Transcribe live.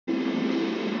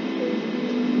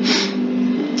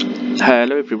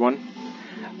Hello everyone.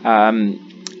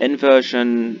 In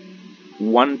version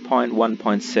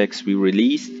 1.1.6 we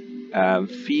released a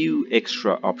few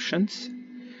extra options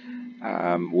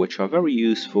which are very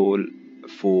useful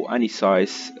for any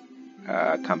size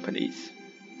companies.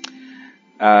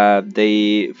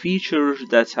 The feature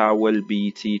that I will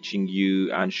be teaching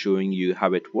you and showing you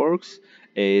how it works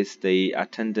is the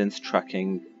attendance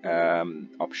tracking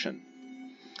option.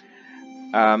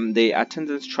 The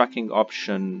attendance tracking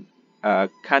option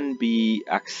can be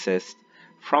accessed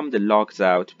from the logged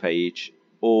out page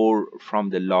or from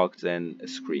the logged in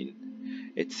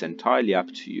screen. It's entirely up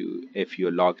to you. If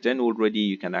you're logged in already,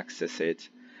 you can access it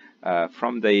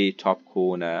from the top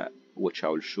corner, which I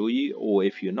will show you, or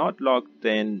if you're not logged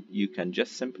in, you can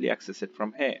just simply access it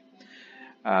from here.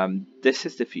 This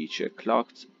is the feature,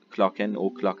 clock in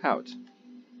or clock out.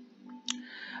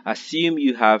 Assume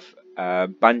you have a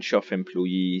bunch of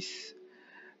employees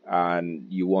and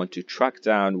you want to track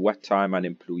down what time an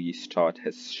employee start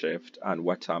his shift and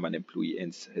what time an employee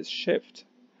ends his shift.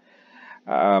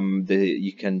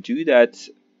 You can do that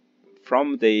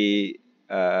from the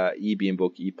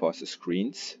Ebmbook EPOS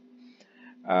screens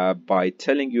by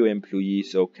telling your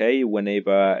employees, okay,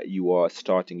 whenever you are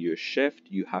starting your shift,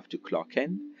 you have to clock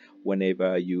in.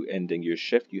 Whenever you ending your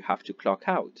shift, you have to clock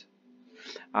out.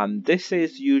 And this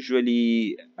is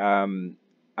usually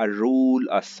a rule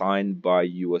assigned by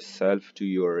yourself to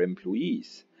your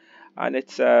employees, and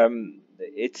it's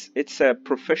a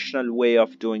professional way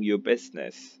of doing your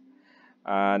business.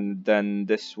 And then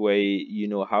this way, you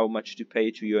know how much to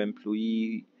pay to your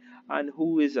employee and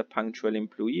who is a punctual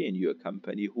employee in your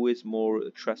company, who is more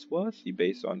trustworthy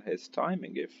based on his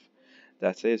timing, if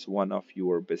that is one of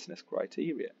your business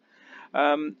criteria.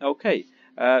 Okay,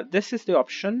 this is the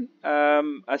option.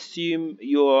 Assume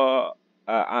you're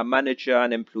a manager,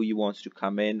 an employee wants to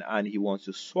come in and he wants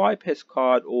to swipe his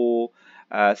card or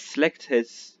select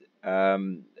his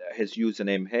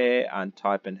username here and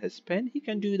type in his PIN. He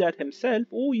can do that himself,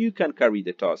 or you can carry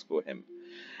the task for him.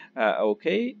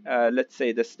 Okay, let's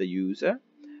say this is the user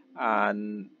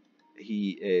and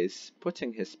he is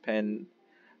putting his PIN.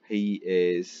 He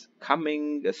is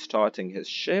starting his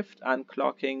shift and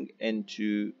clocking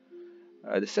into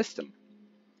the system.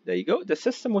 There you go. The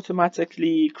system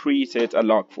automatically created a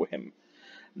log for him.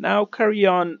 Now carry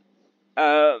on.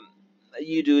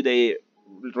 You do the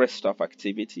rest of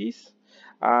activities,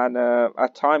 and a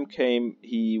time came.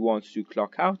 He wants to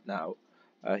clock out now.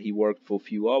 He worked for a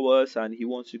few hours and he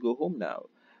wants to go home now.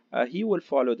 He will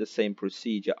follow the same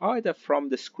procedure either from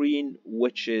the screen,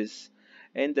 which is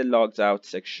in the logged out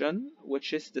section,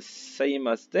 which is the same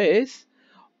as this,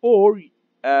 or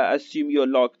assume you're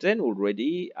logged in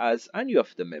already as any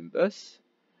of the members,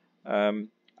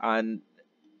 and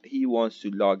he wants to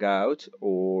log out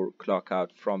or clock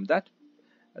out from that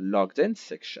logged in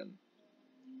section,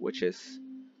 which is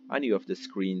any of the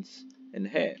screens in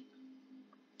here.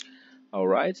 All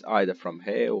right, either from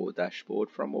here or dashboard,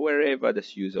 from wherever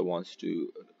this user wants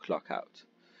to clock out.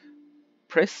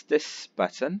 Press this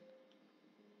button,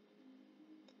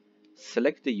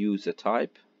 select the user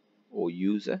type or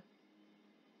user,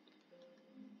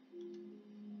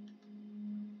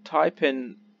 type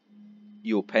in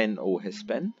your PIN or his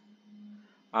PIN,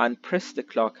 and press the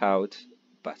clock out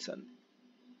button.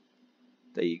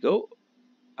 There you go.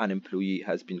 An employee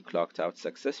has been clocked out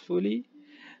successfully.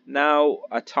 Now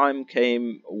a time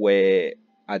came where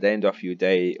at the end of your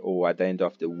day or at the end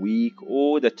of the week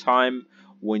or the time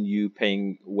when you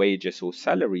paying wages or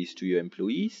salaries to your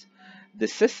employees, the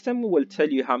system will tell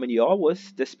you how many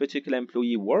hours this particular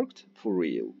employee worked for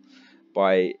you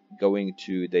by going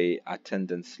to the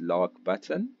attendance log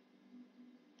button,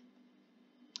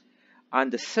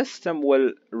 and the system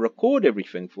will record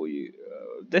everything for you.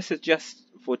 This is just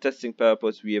for testing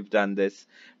purpose. We have done this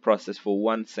process for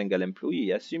one single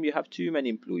employee. Assume you have too many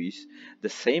employees, the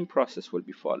same process will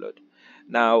be followed.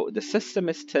 Now the system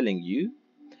is telling you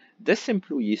this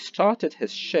employee started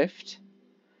his shift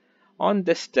on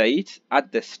this date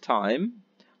at this time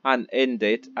and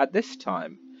ended at this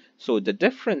time. So the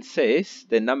difference is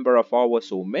the number of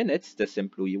hours or minutes this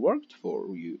employee worked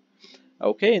for you.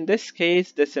 Okay, in this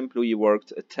case, this employee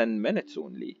worked 10 minutes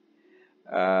only.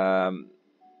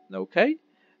 Okay,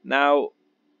 now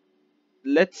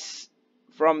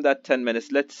from that 10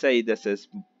 minutes, let's say this is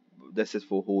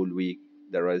for whole week.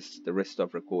 There is the rest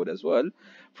of record as well.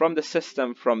 From the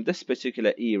system, from this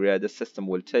particular area, the system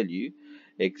will tell you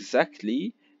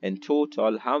exactly in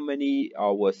total how many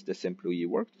hours this employee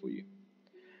worked for you.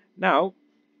 Now,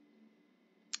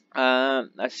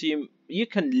 assume you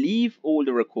can leave all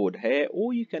the record here,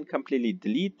 or you can completely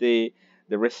delete the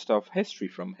rest of history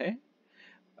from here.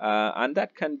 and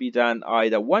that can be done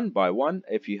either one by one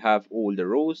if you have all the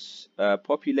rows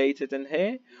populated in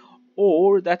here,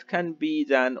 or that can be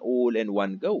done all in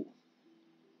one go,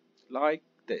 like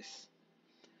this.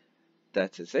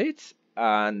 That is it,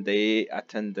 and the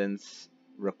attendance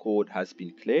record has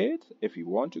been cleared if you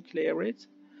want to clear it.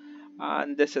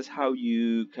 And this is how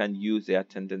you can use the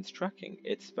attendance tracking.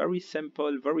 It's very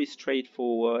simple, very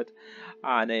straightforward,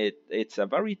 and it's a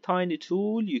very tiny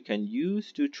tool you can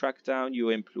use to track down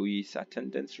your employees'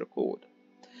 attendance record.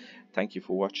 Thank you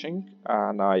for watching,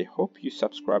 and I hope you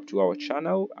subscribe to our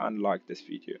channel and like this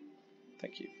video.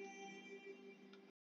 Thank you.